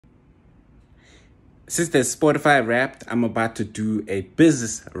since there's Spotify Wrapped, I'm about to do a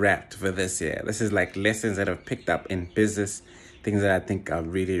business Wrapped for this year. This is like lessons that I've picked up in business, things that I think are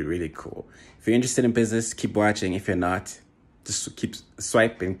really, really cool. If you're interested in business, keep watching. If you're not, just keep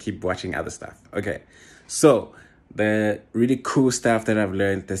swipe and keep watching other stuff. Okay, so the really cool stuff that I've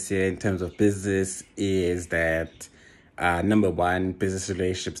learned this year in terms of business is that number one, business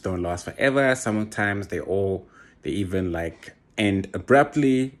relationships don't last forever. Sometimes they even like end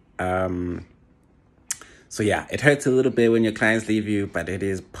abruptly. So yeah, it hurts a little bit when your clients leave you, but it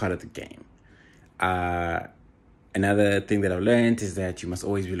is part of the game. Another thing that I've learned is that you must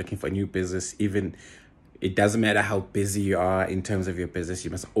always be looking for new business. Even it doesn't matter how busy you are in terms of your business,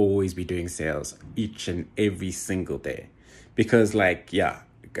 you must always be doing sales each and every single day. Because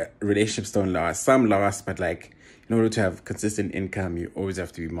relationships don't last. Some last, but like in order to have consistent income, you always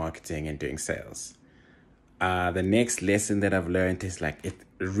have to be marketing and doing sales. The next lesson that I've learned is like it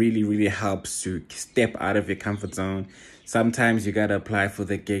really, really helps to step out of your comfort zone. Sometimes you got to apply for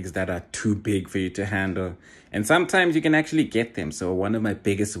the gigs that are too big for you to handle. And sometimes you can actually get them. So one of my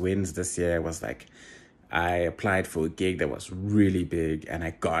biggest wins this year was like I applied for a gig that was really big and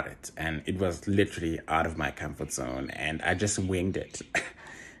I got it. And it was literally out of my comfort zone and I just winged it.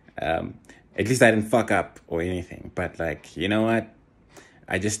 At least I didn't fuck up or anything. But like, you know what?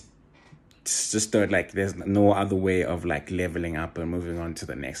 I just thought like there's no other way of like leveling up and moving on to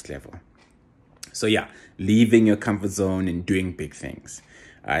the next level. So yeah, leaving your comfort zone and doing big things.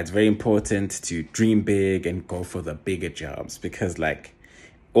 It's very important to dream big and go for the bigger jobs because like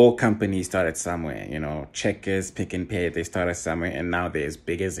all companies started somewhere, you know, Checkers, Pick n Pay, they started somewhere and now they're as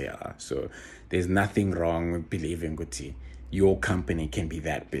big as they are. So there's nothing wrong with believing Guti. Your company can be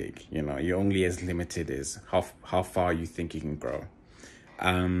that big, you know, you're only as limited as how far you think you can grow.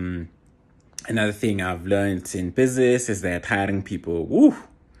 Another thing I've learned in business is that hiring people,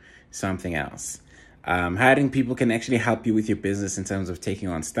 something else. Hiring people can actually help you with your business in terms of taking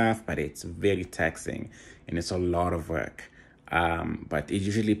on staff, but it's very taxing and it's a lot of work. But it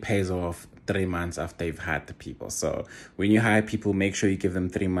usually pays off 3 months after you've hired the people. So when you hire people, make sure you give them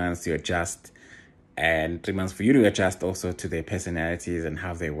 3 months to adjust and 3 months for you to adjust also to their personalities and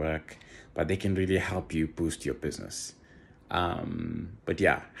how they work. But they can really help you boost your business. But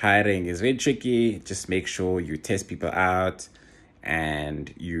yeah, hiring is very tricky. Just make sure you test people out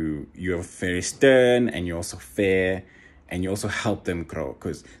and you're very stern and you're also fair and you also help them grow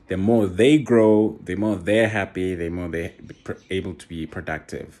because the more they grow, the more they're happy, the more they're able to be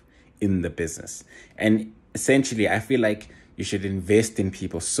productive in the business. And essentially, I feel like you should invest in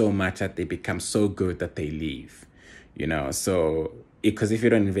people so much that they become so good that they leave, you know, so because if you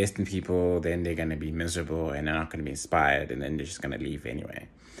don't invest in people, then they're going to be miserable and they're not going to be inspired and then they're just going to leave anyway.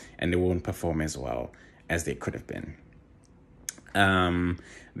 And they won't perform as well as they could have been.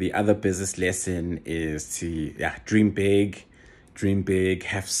 The other business lesson is to dream big,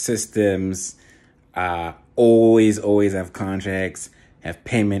 have systems, always have contracts, have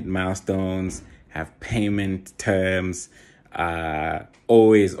payment milestones, have payment terms,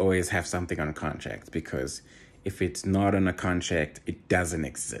 always have something on contract because if it's not on a contract, it doesn't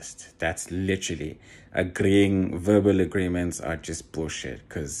exist. That's literally verbal agreements are just bullshit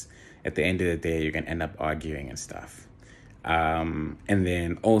because at the end of the day, you're going to end up arguing and stuff. And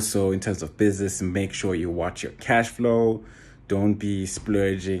then also in terms of business, make sure you watch your cash flow. Don't be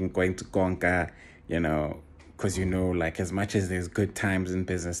splurging, going to conquer, you know, because you know, like as much as there's good times in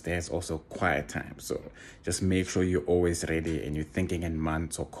business, there's also quiet times. So just make sure you're always ready and you're thinking in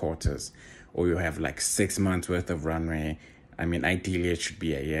months or quarters. Or you have like 6 months worth of runway. I mean, ideally it should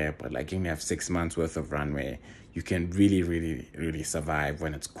be a year, but like you have 6 months worth of runway. You can really, really, really survive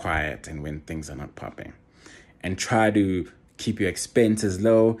when it's quiet and when things are not popping. And try to keep your expenses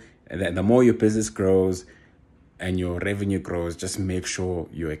low. And the more your business grows and your revenue grows, just make sure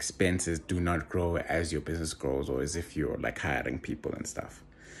your expenses do not grow as your business grows or as if you're like hiring people and stuff.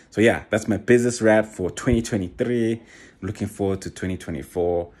 So yeah, that's my business wrap for 2023. Looking forward to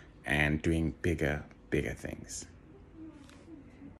 2024. And doing bigger things.